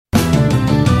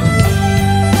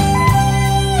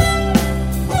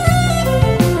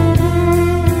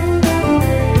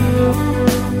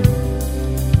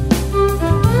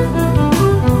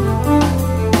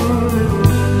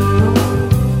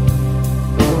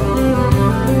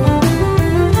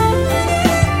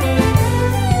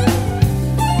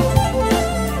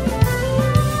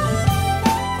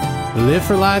Live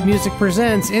for Live Music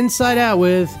presents Inside Out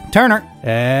with Turner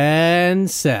and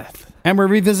Seth. And we're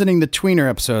revisiting the tweener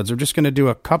episodes. We're just going to do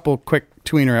a couple quick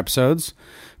tweener episodes.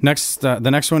 The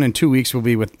next one in 2 weeks will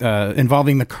be with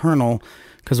involving the Colonel,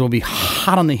 because we'll be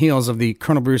hot on the heels of the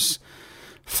Colonel Bruce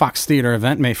Fox Theater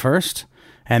event May 1st.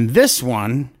 And this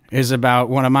one is about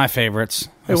one of my favorites.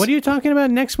 Wait, what are you talking about?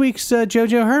 Next week's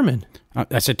JoJo Herman.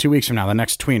 I said 2 weeks from now, the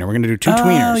next tweener. We're going to do two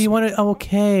tweeners. Oh, you want to? Oh,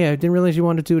 okay. I didn't realize you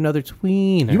wanted to do another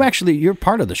tweener. You're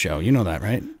part of the show. You know that,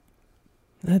 right?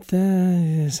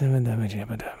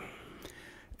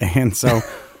 And so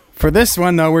for this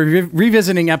one, though, we're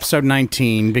revisiting episode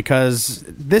 19 because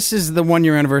this is the 1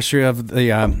 year anniversary of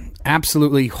the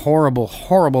absolutely horrible,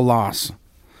 horrible loss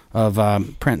of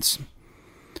Prince.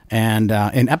 And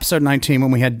in episode 19,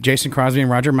 when we had Jason Crosby and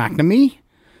Roger McNamee,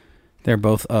 they're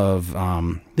both of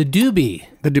the Doobie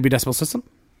Decibel System.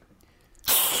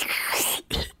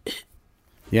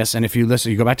 Yes, and if you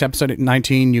go back to episode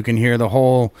 19, you can hear the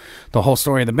whole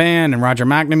story of the band and Roger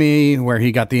McNamee, where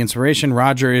he got the inspiration.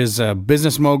 Roger is a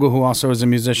business mogul who also is a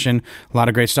musician. A lot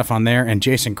of great stuff on there. And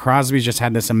Jason Crosby's just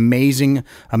had this amazing,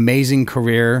 amazing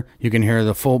career. You can hear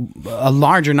a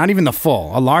larger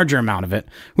amount of it.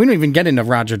 We don't even get into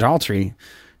Roger Daltrey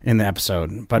in the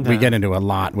episode, but we get into a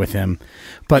lot with him.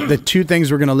 But the two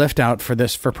things we're going to lift out for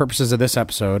purposes of this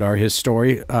episode are his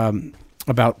story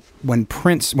about when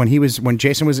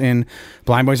Jason was in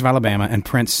Blind Boys of Alabama and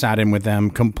Prince sat in with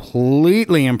them,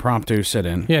 completely impromptu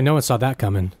sit-in. Yeah, no one saw that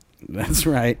coming. That's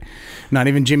right. Not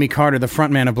even Jimmy Carter, the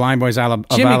frontman of Blind Boys of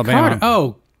Jimmy Alabama. Carter.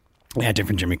 Oh. Yeah,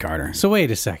 different Jimmy Carter. So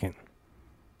wait a second.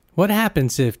 What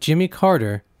happens if Jimmy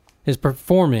Carter is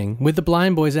performing with the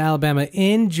Blind Boys of Alabama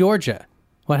in Georgia?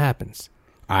 What happens?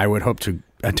 I would hope to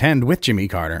attend with Jimmy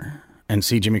Carter and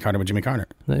see Jimmy Carter with Jimmy Carter.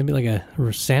 That'd be like a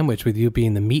sandwich with you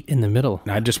being the meat in the middle.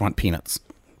 I just want peanuts.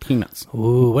 Peanuts.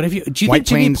 Ooh, what if you... Do you White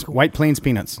think Plains, White Plains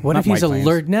peanuts. What if he's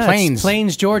allergic... No, Plains.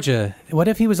 Plains, Georgia. What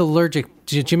if he was allergic...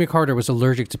 Jimmy Carter was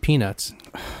allergic to peanuts?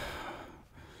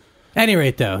 At any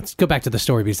rate, though, let's go back to the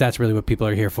story because that's really what people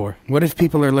are here for. What if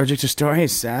people are allergic to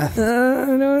stories, Seth? I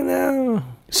don't know.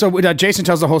 So Jason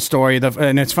tells the whole story,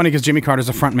 and it's funny because Jimmy Carter's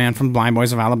a front man from Blind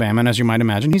Boys of Alabama, and as you might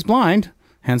imagine, he's blind,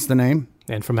 hence the name.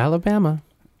 And from Alabama.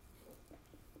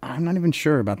 I'm not even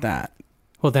sure about that.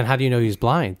 Well, then how do you know he's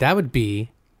blind? That would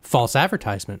be false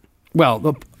advertisement.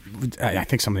 Well, I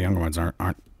think some of the younger ones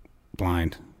aren't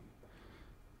blind.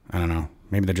 I don't know.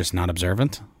 Maybe they're just not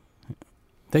observant.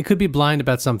 They could be blind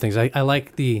about some things. I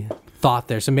like the thought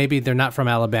there. So maybe they're not from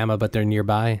Alabama, but they're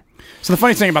nearby. So the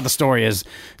funny thing about the story is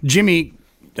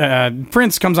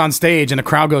Prince comes on stage and the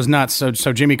crowd goes nuts. So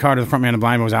Jimmy Carter, the front man of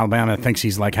Blind Boys Alabama, thinks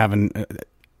he's like having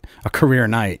a career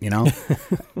night, you know?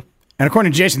 And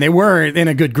according to Jason, they were in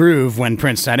a good groove when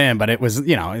Prince sat in, but it was,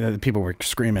 people were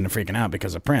screaming and freaking out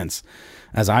because of Prince,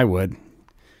 as I would.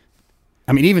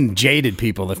 I mean, even jaded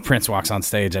people, if Prince walks on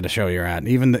stage at a show you're at,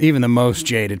 even the most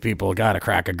jaded people got to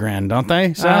crack a grin, don't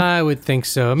they, Seth? I would think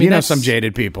so. I mean, some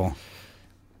jaded people.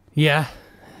 Yeah.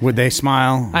 Would they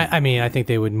smile? I think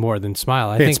they would more than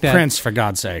smile. It's Prince, for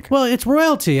God's sake. Well, it's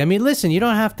royalty. I mean, listen, you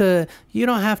don't have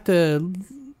to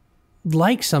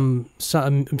like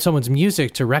someone's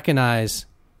music to recognize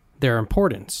their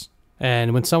importance.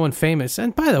 And when someone famous,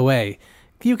 and by the way,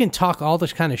 you can talk all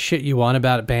this kind of shit you want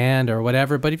about a band or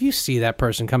whatever, but if you see that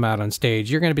person come out on stage,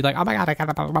 you're going to be like, oh my God, I got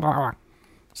to blah, blah, blah, blah.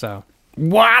 So,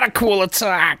 what a cool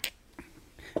attack.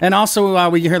 And also,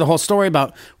 we hear the whole story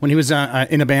about when he was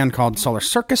in a band called Solar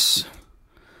Circus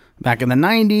back in the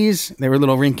 90s. They were a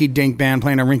little rinky-dink band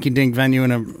playing a rinky-dink venue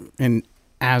in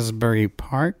Asbury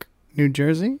Park, New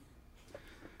Jersey.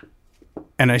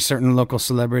 And a certain local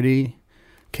celebrity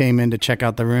came in to check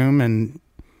out the room, and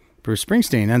Bruce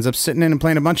Springsteen ends up sitting in and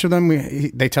playing a bunch of them.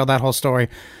 They tell that whole story,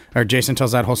 or Jason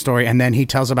tells that whole story, and then he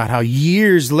tells about how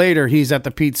years later he's at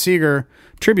the Pete Seeger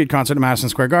tribute concert at Madison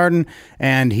Square Garden,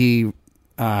 and he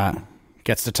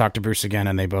gets to talk to Bruce again,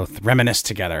 and they both reminisce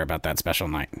together about that special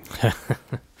night.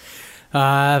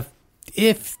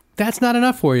 If that's not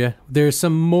enough for you, there's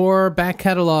some more back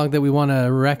catalog that we want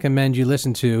to recommend you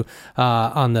listen to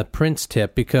on the Prince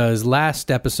tip, because last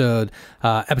episode,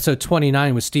 episode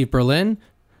 29 with Steve Berlin,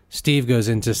 Steve goes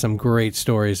into some great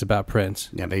stories about Prince.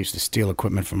 Yeah, they used to steal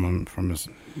equipment from him from his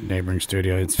neighboring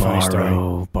studio. It's a funny story.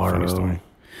 Funny story.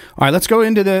 All right, let's go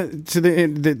into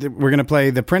we're going to play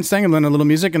the Prince thing and learn a little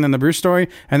music, and then the Bruce story,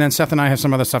 and then Seth and I have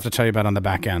some other stuff to tell you about on the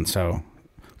back end. So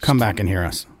come back and hear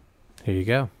us. Here you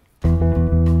go.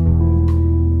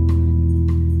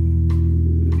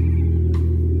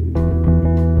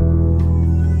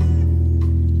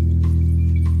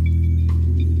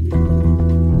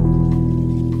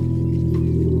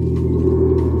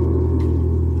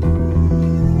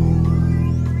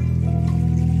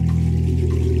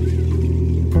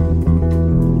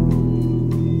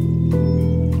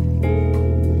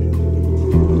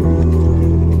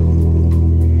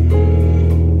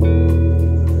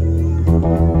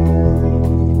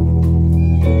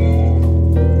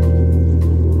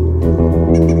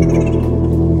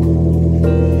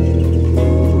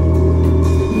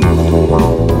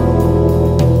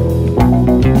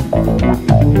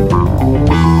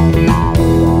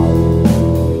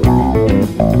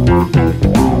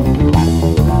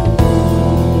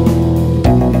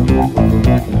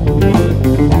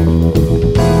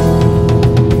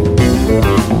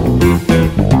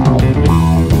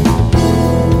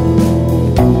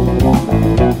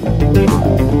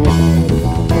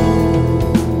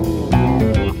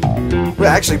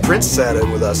 actually, Prince sat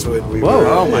in with us when we Whoa. were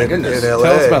Oh, my goodness. in LA.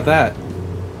 Tell us about that.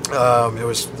 It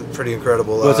was pretty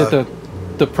incredible. Was it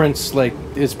the Prince, like,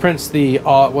 is Prince the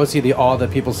awe, was he the awe that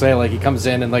people say, like, he comes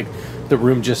in and, like, the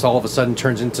room just all of a sudden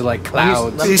turns into, like,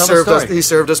 clouds? He Tell the story. he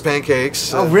served us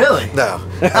pancakes. Oh, really? No.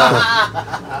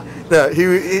 No,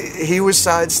 he was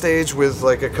side stage with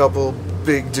like a couple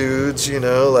big dudes, you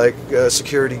know, like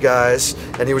security guys,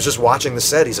 and he was just watching the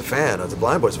set. He's a fan of the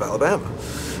Blind Boys of Alabama,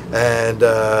 and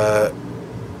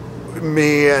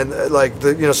me and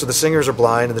so the singers are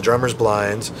blind and the drummer's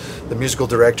blind. The musical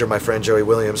director, my friend Joey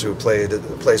Williams, who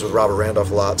plays with Robert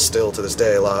Randolph a lot, still to this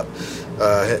day a lot.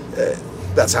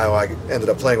 That's how I ended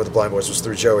up playing with the Blind Boys, was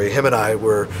through Joey. Him and I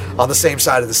were on the same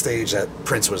side of the stage that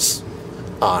Prince was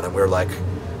on, and we were like,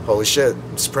 holy shit,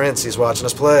 it's Prince, he's watching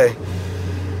us play.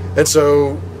 And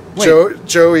so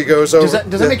Joey goes over.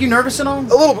 Does that make you nervous at all? A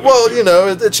little bit. Well, you know,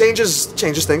 it changes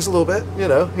things a little bit, you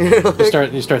know.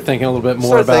 Like, you start thinking a little bit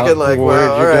more about thinking like, where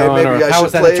well, all you're right, going, maybe or I how should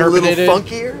was that play a little interpreted.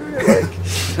 funkier. Like,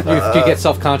 You get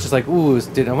self-conscious, like, ooh,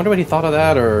 I wonder what he thought of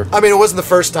that, or... I mean, it wasn't the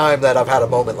first time that I've had a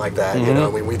moment like that, you Mm-hmm. know.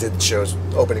 I mean, we did shows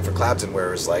opening for Clapton where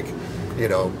it was like, you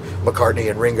know, McCartney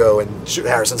and Ringo and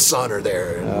Harrison's son are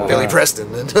there, and Billy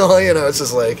Preston, and you know, it's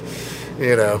just like,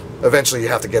 you know, eventually you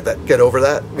have to get over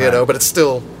that, you know, but it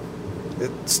still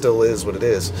is what it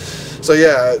is. So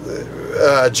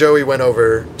yeah, Joey went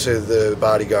over to the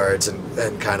bodyguards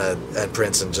and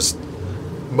Prince, and just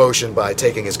motioned by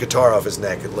taking his guitar off his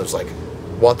neck, and was like,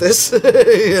 want this?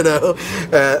 You know?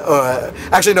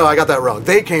 Actually, no, I got that wrong.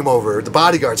 They came over, the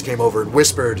bodyguards came over and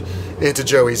whispered into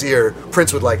Joey's ear,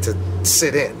 Prince would like to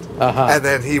sit in. And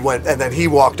then he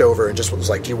walked over and just was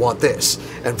like, do you want this?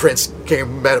 And Prince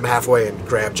met him halfway and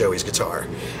grabbed Joey's guitar.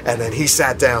 And then he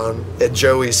sat down at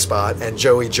Joey's spot, and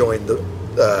Joey joined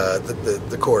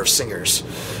the corps of singers.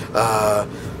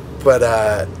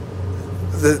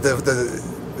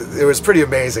 It was pretty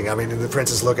amazing. I mean, the Prince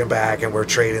is looking back, and we're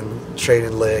trading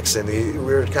licks, and we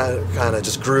were kind of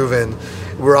just grooving.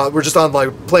 We're just on,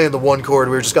 like, playing the one chord.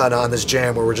 We were just got on this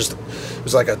jam where it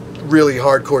was like a really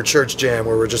hardcore church jam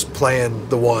where we're just playing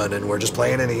the one, and we're just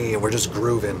playing an E, and we're just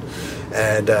grooving.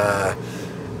 And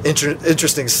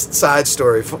interesting side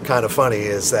story, kind of funny,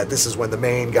 is that this is when the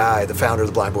main guy, the founder of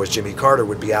the Blind Boys, Jimmy Carter,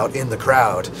 would be out in the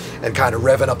crowd and kind of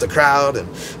revving up the crowd, and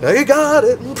you got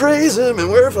it, and praise him,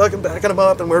 and we're fucking backing him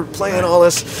up, and we're playing all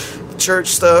this church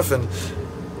stuff, and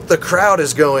the crowd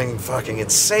is going fucking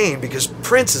insane because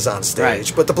Prince is on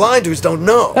stage, but the blind dudes don't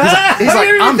know. He's like,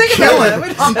 I'm killing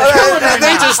it. And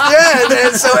they just,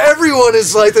 and so everyone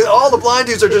is like, all the blind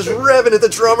dudes are just revving it. The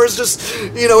drummers just,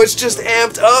 you know, it's just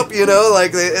amped up, you know,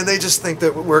 like, and they just think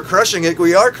that we're crushing it.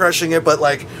 We are crushing it, but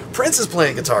like, Prince is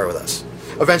playing guitar with us.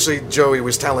 Eventually, Joey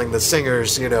was telling the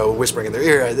singers, you know, whispering in their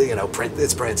ear, you know,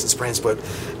 it's Prince, but,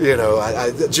 you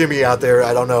know, Jimmy out there,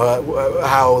 I don't know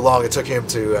how long it took him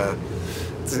to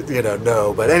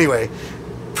know, but anyway,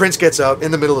 Prince gets up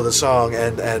in the middle of the song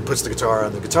and puts the guitar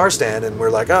on the guitar stand, and we're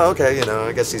like, oh, okay, you know,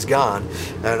 I guess he's gone.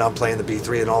 And I'm playing the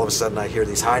B3, and all of a sudden I hear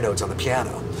these high notes on the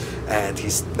piano, and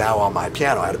he's now on my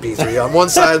piano. I had a B3 on one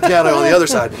side of the piano, on the other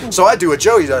side. So I do what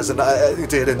Joey does, and I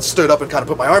did, and stood up and kind of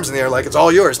put my arms in the air like, it's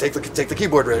all yours. Take the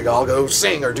keyboard rig. I'll go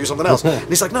sing or do something else. And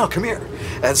he's like, no, come here.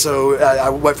 And so I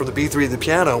went from the B3 to the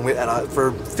piano, and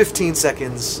for 15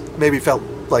 seconds, maybe felt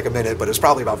like a minute, but it was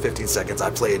probably about 15 seconds, I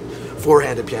played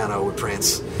four-handed piano with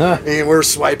Prince. And we're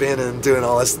swiping and doing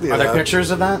all this. Are there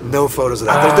pictures of that? No photos of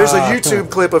that. There's a YouTube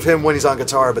clip of him when he's on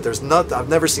guitar, but there's not. I've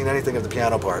never seen anything of the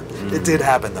piano part. It did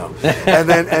happen though. And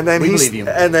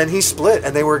then he split,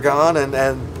 and they were gone, and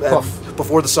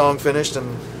before the song finished,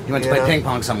 and he went to play ping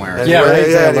pong somewhere. And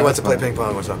and he went to play ping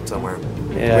pong or something somewhere.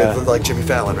 Yeah. With like Jimmy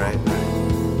Fallon, right?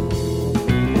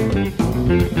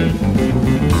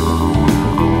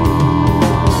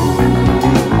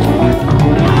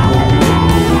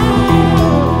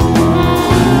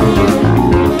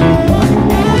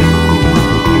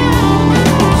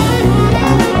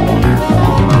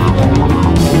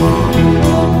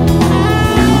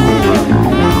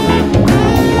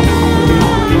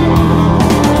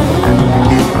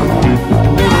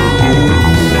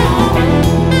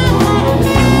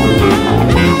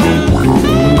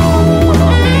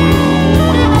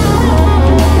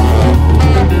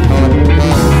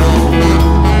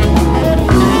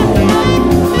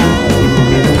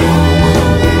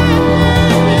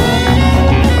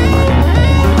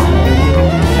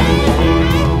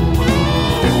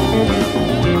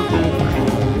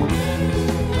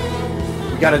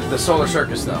 Got it, the Solar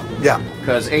Circus though. Yeah.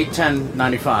 Because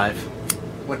 8/10/95.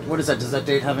 What is that? Does that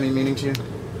date have any meaning to you?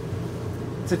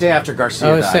 It's the day after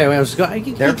Garcia died.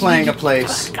 They're They're playing a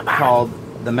place called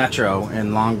the Metro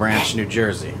in Long Branch, New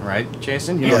Jersey, right,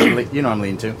 Jason? You know, you know what I'm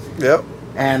leading to. Yep.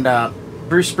 And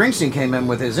Bruce Springsteen came in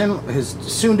with his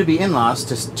soon-to-be in-laws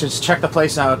to just check the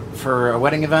place out for a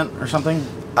wedding event or something.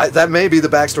 That may be the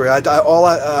backstory.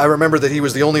 I remember that he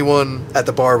was the only one at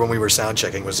the bar when we were sound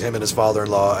checking. Was him and his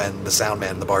father-in-law and the sound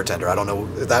man and the bartender. I don't know.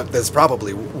 That's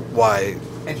probably why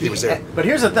he was there. But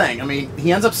here's the thing. I mean,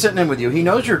 he ends up sitting in with you. He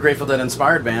knows you're a Grateful Dead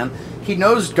inspired band. He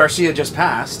knows Garcia just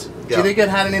passed. Do you think it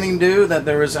had anything to do that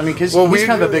there was? I mean, because he's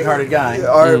kind of a big-hearted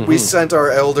guy. We sent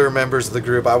our elder members of the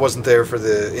group. I wasn't there for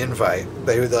the invite.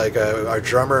 They would like our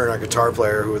drummer and our guitar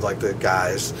player, who were like the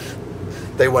guys.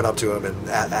 They went up to him and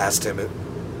asked him,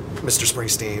 Mr.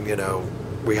 Springsteen, you know,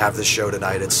 we have this show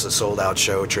tonight. It's a sold-out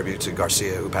show, a tribute to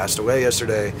Garcia, who passed away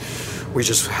yesterday. We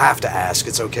just have to ask.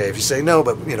 It's okay if you say no,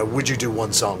 but, you know, would you do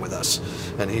one song with us?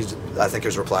 And I think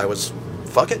his reply was,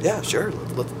 fuck it, yeah, sure,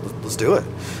 let's do it.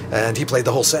 And he played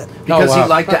the whole set. Because he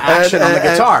liked the action on the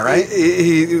guitar, right?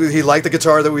 He liked the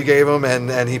guitar that we gave him,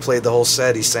 and he played the whole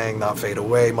set. He sang Not Fade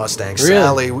Away, Mustang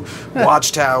Sally,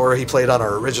 Watchtower. He played on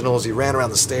our originals. He ran around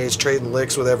the stage trading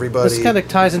licks with everybody. This kind of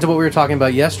ties into what we were talking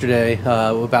about yesterday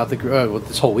about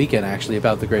this whole weekend, actually,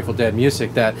 about the Grateful Dead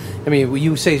music. That, I mean,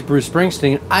 you say Bruce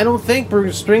Springsteen. I don't think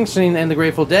Bruce Springsteen and the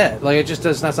Grateful Dead. Like, it just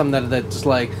does not something that's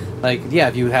like, yeah,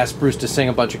 if you asked Bruce to sing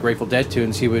a bunch of Grateful Dead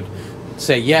tunes, he would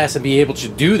say yes and be able to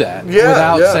do that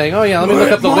without saying, oh yeah, let me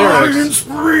look up the lyrics.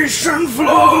 Inspiration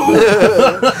flow.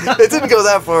 It didn't go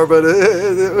that far, but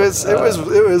it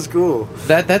was cool.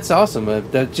 That's awesome.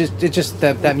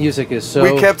 That music is so.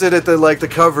 We kept it at the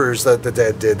covers that the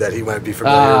Dead did that he might be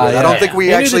familiar with. I don't think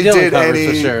we actually did any.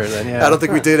 For sure, then, I don't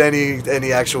think we did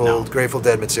any actual Grateful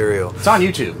Dead material. It's on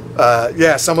YouTube.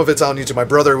 Yeah, some of it's on YouTube. My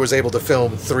brother was able to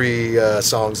film 3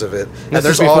 songs of it, and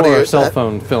there's audio, cell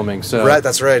phone filming. So right,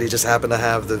 that's right. He just happened to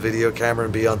have the video camera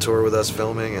and be on tour with us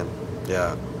filming, and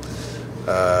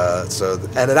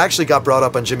and it actually got brought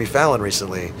up on Jimmy Fallon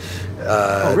recently.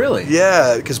 Oh, really?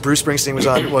 Yeah, because Bruce Springsteen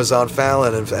was on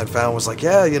Fallon, and Fallon was like,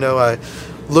 yeah, you know, I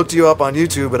looked you up on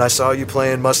YouTube and I saw you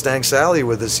playing Mustang Sally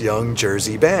with this young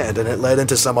Jersey band, and it led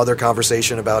into some other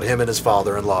conversation about him and his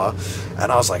father-in-law,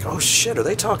 and I was like, oh shit, are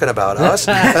they talking about us?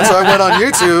 And so I went on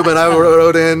YouTube and I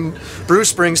wrote in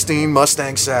Bruce Springsteen,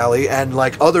 Mustang Sally, and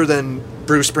like, other than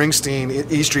Bruce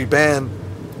Springsteen, E Street Band,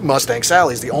 Mustang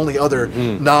Sally is the only other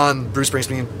non-Bruce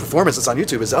Springsteen performance that's on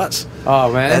YouTube is us.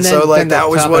 Oh man! And so like that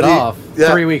was what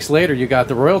 3 weeks later, you got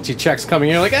the royalty checks coming.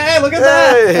 You're like, hey, look at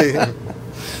that!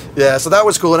 Yeah, so that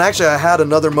was cool. And actually, I had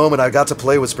another moment. I got to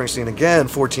play with Springsteen again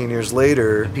 14 years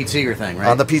later. The Pete Seeger thing, right?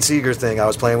 On the Pete Seeger thing. I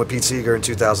was playing with Pete Seeger in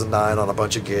 2009 on a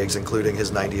bunch of gigs, including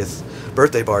his 90th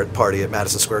birthday party at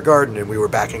Madison Square Garden, and we were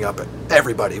backing up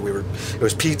everybody. It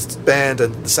was Pete's band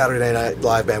and the Saturday Night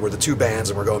Live band were the 2 bands,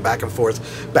 and we're going back and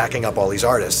forth backing up all these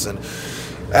artists. And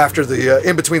after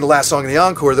in between the last song and the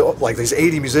encore, like these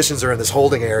 80 musicians are in this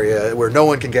holding area where no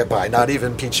one can get by, not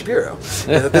even Pete Shapiro.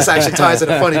 And this actually ties in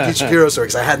a funny Pete Shapiro story,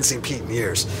 because I hadn't seen Pete in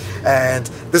years. And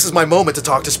this is my moment to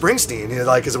talk to Springsteen, you know,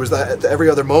 like, because it was every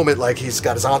other moment, like, he's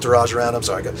got his entourage around him.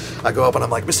 So I go up and I'm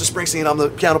like, Mr. Springsteen, I'm the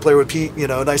piano player with Pete, you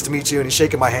know, nice to meet you. And he's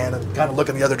shaking my hand and kind of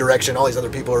looking the other direction, all these other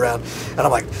people around. And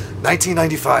I'm like,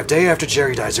 1995, day after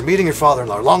Jerry dies, you're meeting your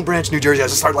father-in-law, Long Branch, New Jersey. I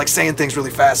just start like saying things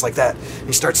really fast like that. And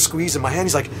he starts squeezing my hand.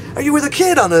 He's like, are you with a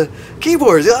kid on the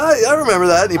keyboards? Yeah, I remember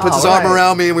that. And he puts his arm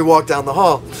around me and we walk down the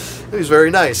hall. He was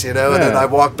very nice, you know. Yeah. And then I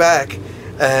walk back,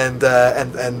 and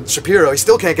Shapiro, he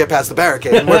still can't get past the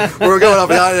barricade. And we're going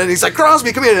up and he's like,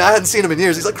 Crosby, come here. And I hadn't seen him in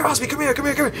years. He's like, Crosby, come here.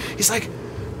 He's like,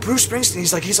 Bruce Springsteen.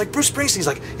 He's like Bruce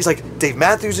Springsteen. He's like Dave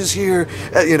Matthews is here.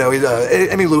 You know,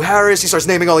 Emmylou Harris. He starts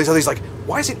naming all these others. He's like,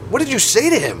 why is he? What did you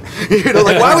say to him? You know,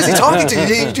 like, why was he talking to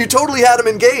you? You totally had him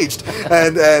engaged.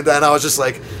 And I was just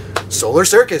like, Solar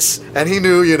Circus, and he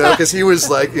knew, you know, because he was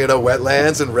like, you know,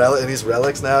 Wetlands and he's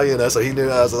Relics now, you know, so he knew.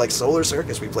 I was like, Solar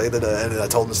Circus, we played it, and I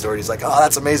told him the story. He's like, oh,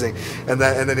 that's amazing, and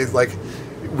then he's like,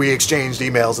 we exchanged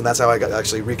emails, and that's how I got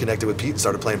actually reconnected with Pete and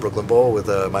started playing Brooklyn Bowl with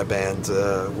my band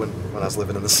when I was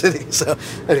living in the city. So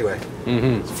anyway,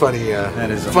 it's funny,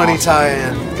 funny awesome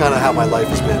tie-in, kind of how my life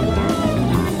has been.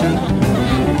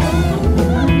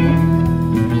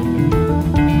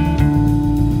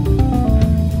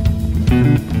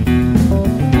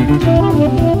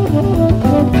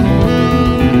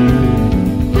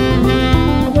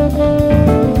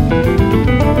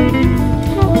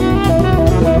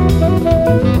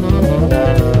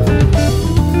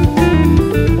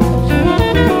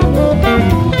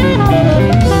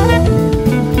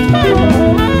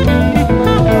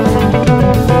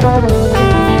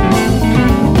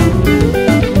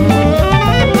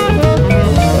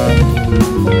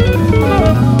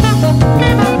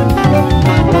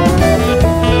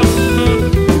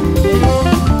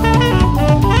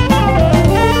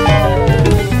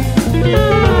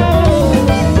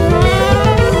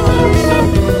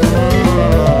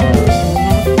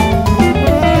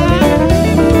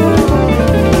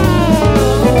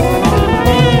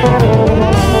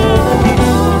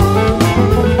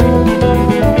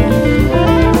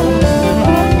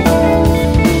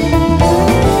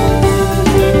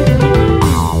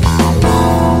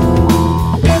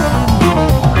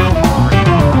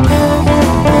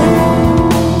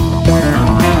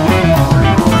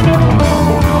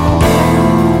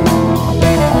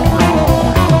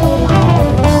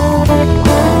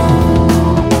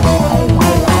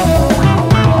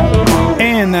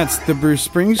 that's the Bruce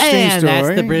Springsteen And story.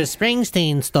 that's the Bruce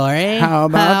Springsteen story. How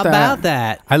about about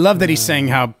that? I love that he's saying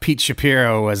how Pete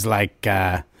Shapiro was like,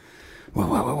 what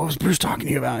was Bruce talking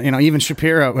to you about? You know, even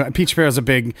Pete Shapiro's a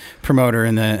big promoter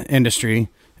in the industry.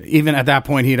 Even at that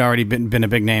point, he'd already been a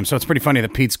big name. So it's pretty funny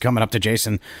that Pete's coming up to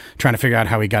Jason trying to figure out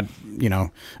how he got, you know,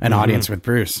 an audience with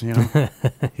Bruce, you know?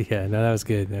 Yeah, no, that was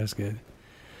good. That was good.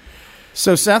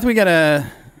 So, Seth, we got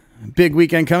a big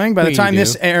weekend coming. By the time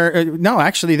this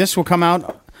this will come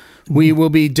out. We will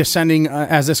be descending,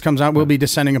 as this comes out, we'll be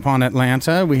descending upon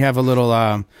Atlanta. We have a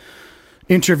little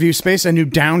interview space, a new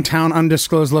downtown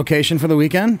undisclosed location for the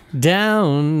weekend.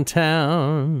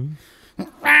 Downtown,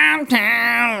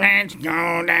 let's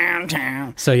go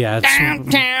downtown. So, yeah. It's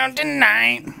Downtown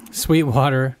tonight.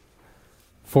 Sweetwater,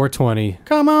 420.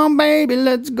 Come on, baby,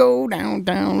 let's go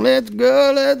downtown. Let's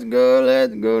go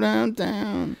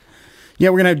downtown. Yeah,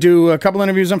 we're going to do a couple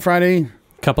interviews on Friday.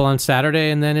 Couple on Saturday,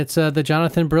 and then it's the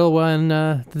Jonathan Brill one,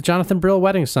 the Jonathan Brill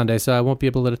wedding Sunday, so I won't be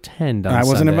able to attend on I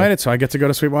wasn't Sunday. invited, so I get to go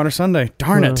to Sweetwater Sunday.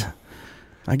 Darn it.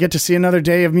 I get to see another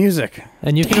day of music.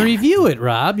 And you can review it,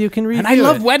 Rob. You can review it. And I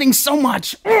love weddings so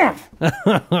much.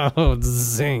 Oh,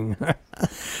 zing.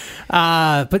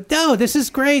 But no, this is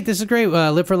great. This is great.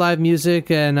 Live for Live Music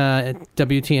and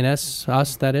WTNS,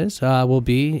 us, that is, will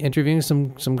be interviewing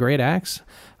some great acts.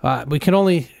 We can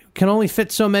only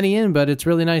fit so many in, but it's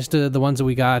really nice to the ones that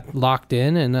we got locked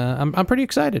in, and I'm pretty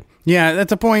excited. Yeah,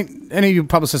 that's the point. Any of you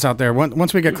publicists out there,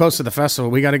 once we get close to the festival,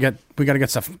 we got to get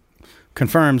stuff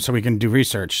confirmed so we can do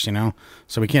research, you know?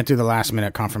 So we can't do the last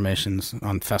minute confirmations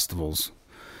on festivals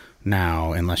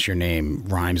now unless your name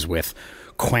rhymes with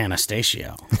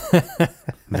Quanastatio.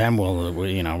 Then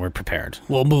we're prepared.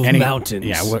 We'll move mountains.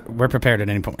 Yeah, we're prepared at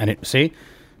any point. And see?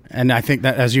 And I think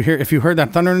that if you heard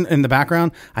that thunder in the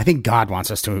background, I think God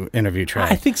wants us to interview Trey.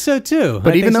 I think so too.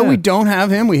 But even though we don't have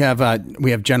him, we have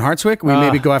Jen Hartswick. We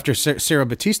maybe go after Cyril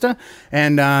Batista,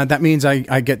 and that means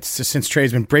I get, since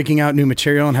Trey's been breaking out new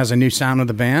material and has a new sound with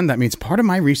the band. That means part of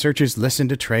my research is listen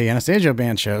to Trey Anastasio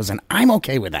band shows, and I'm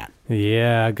okay with that.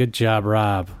 Yeah, good job,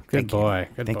 Rob. Good boy.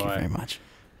 Thank you very much.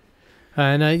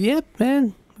 And yep,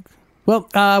 man. Well,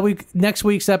 next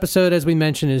week's episode, as we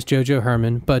mentioned, is JoJo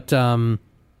Herman, but I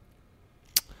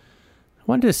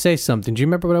wanted to say something. Do you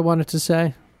remember what I wanted to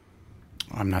say?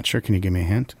 I'm not sure. Can you give me a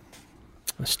hint?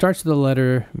 It starts with the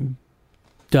letter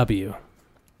W.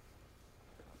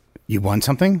 You won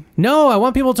something? No, I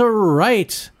want people to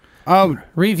write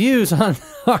reviews on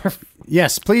our...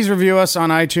 Yes, please review us on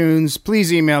iTunes.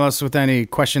 Please email us with any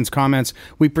questions, comments.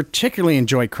 We particularly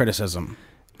enjoy criticism.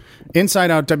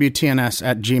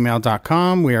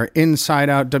 InsideOutWTNS@gmail.com. We are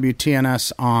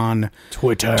InsideOutWTNS on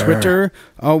Twitter.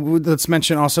 Oh, let's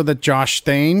mention also that Josh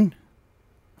Thane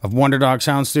of Wonder Dog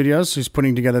Sound Studios, who's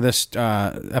putting together this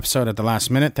episode at the last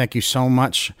minute. Thank you so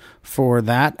much for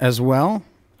that as well.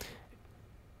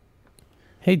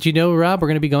 Hey, do you know, Rob, we're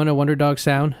going to be going to Wonder Dog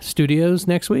Sound Studios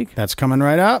next week? That's coming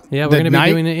right up. Yeah, we're going to be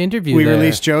doing an interview we there.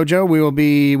 released JoJo. We will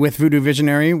be with Voodoo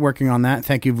Visionary working on that.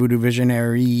 Thank you, Voodoo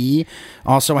Visionary.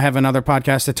 Also, I have another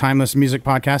podcast, the Timeless Music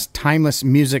Podcast, Timeless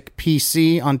Music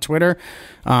PC on Twitter.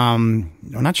 I'm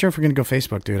not sure if we're going to go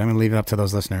Facebook, dude. I'm going to leave it up to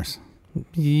those listeners.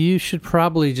 You should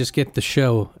probably just get the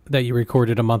show that you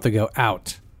recorded a month ago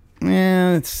out.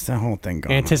 Yeah, it's the whole thing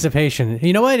going Anticipation.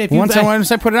 You know what? Once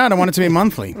I put it out, I want it to be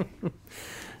monthly.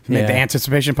 Make the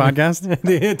Anticipation Podcast.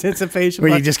 The Anticipation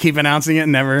Where you just keep announcing it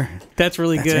and never... That's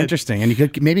really good. That's interesting. And you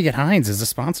could maybe get Heinz as a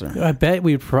sponsor. I bet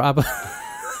we'd probably...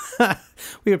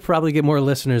 we would probably get more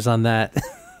listeners on that.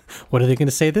 What are they going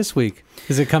to say this week?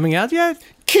 Is it coming out yet?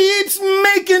 Keeps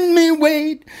making me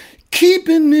wait.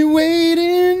 Keeping me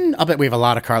waiting. I'll bet we have a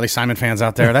lot of Carly Simon fans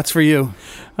out there. That's for you.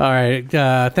 All right.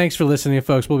 Thanks for listening,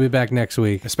 folks. We'll be back next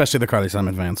week. Especially the Carly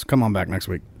Simon fans. Come on back next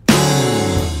week.